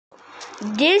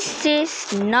This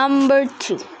is number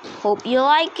 2. Hope you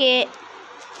like it.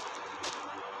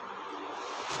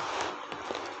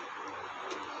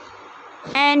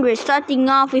 And we're starting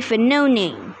off with a no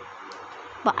name,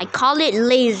 but I call it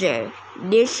Laser.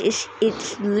 This is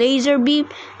its laser beam,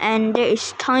 and there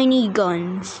is tiny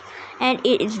guns, and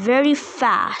it is very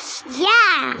fast.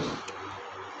 Yeah.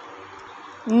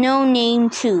 No name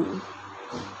 2,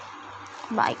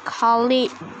 but I call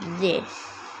it this.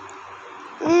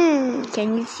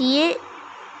 Can you see it?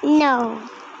 No.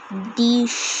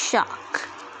 D-Shock.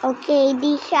 Okay,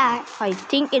 D-Shock. I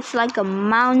think it's like a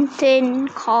mountain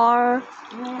car.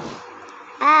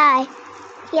 Hi.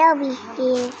 He'll be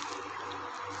here.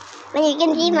 But you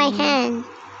can see my hand.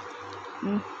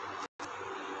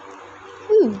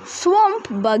 Swamp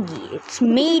Buggy. It's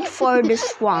made for the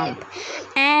swamp.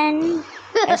 And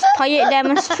as Pirate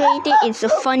demonstrated, it's a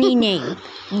funny name.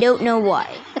 Don't know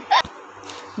why.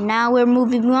 Now we're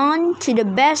moving on to the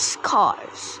best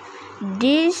cars.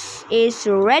 This is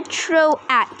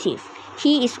Retroactive.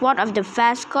 He is one of the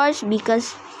fast cars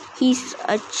because he's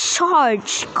a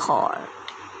charged car.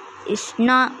 It's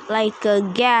not like a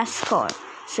gas car.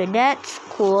 So that's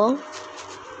cool.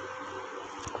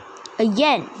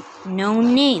 Again, no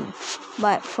name.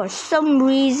 But for some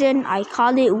reason, I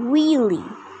call it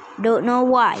Wheelie. Don't know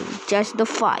why, just the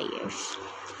fires.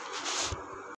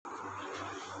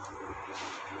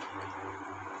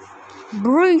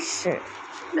 Bruiser.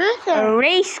 A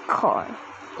race car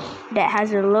that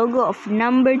has a logo of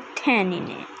number 10 in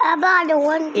it. About the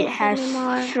one It has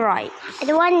stripes. I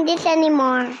don't want this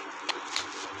anymore.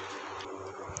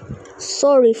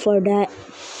 Sorry for that.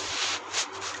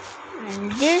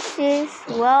 And this is,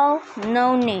 well,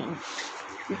 no name.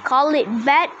 We call it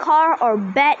Bat Car or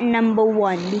Bat number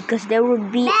 1 because there will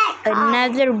be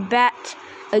another Bat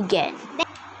again.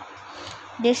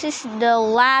 This is the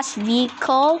last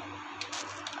vehicle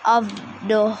of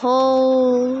the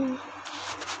whole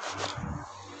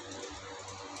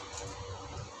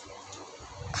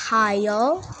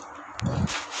tile.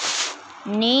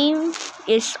 Name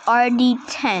is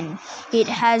RD-10. It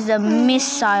has a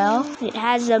missile.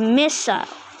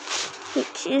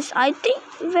 Which is, I think,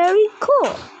 very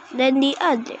cool than the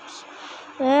others.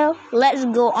 Well, let's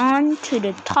go on to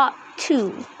the top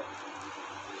 2.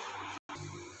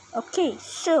 Okay,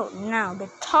 so now the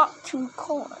top 2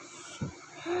 cars.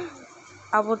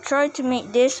 I will try to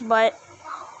make this, but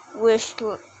wish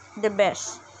the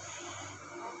best.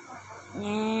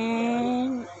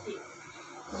 And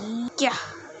yeah.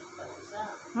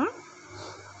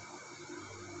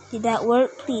 Did that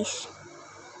work, please?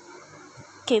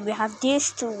 Okay, we have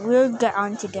this too. We'll get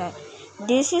on to that.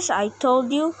 This is, I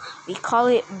told you, we call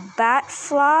it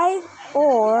Batfly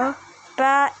or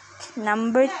Bat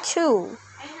number 2.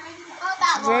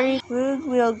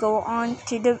 We'll go on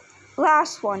to the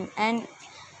last one and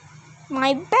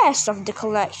my best of the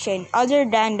collection other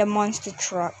than the monster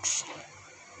trucks.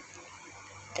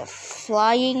 The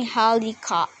flying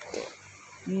helicopter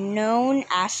known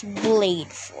as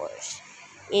Blade Force.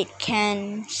 It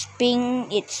can spin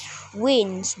its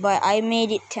wings, but I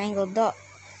made it tangled up.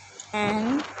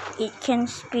 And it can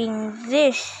spin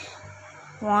this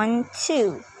one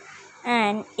too.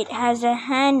 And it has a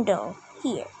handle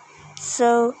here.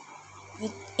 So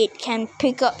it can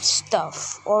pick up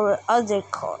stuff or other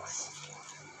cars.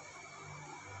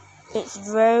 It's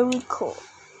very cool.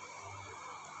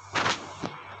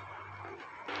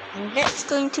 And that's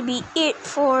going to be it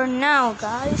for now,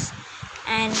 guys.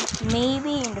 And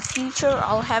maybe in the future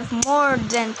I'll have more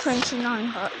than 29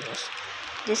 Hot Wheels.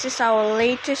 This is our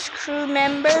latest crew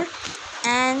member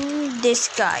and this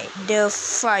guy, the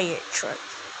fire truck.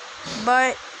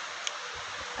 But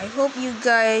I hope you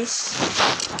guys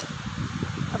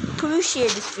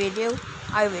appreciate this video.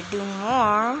 I will do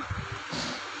more.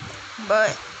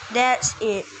 But that's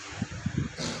it.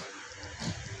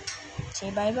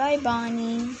 Say bye-bye,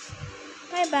 Bonnie.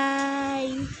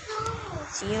 Bye-bye.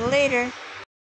 See you later.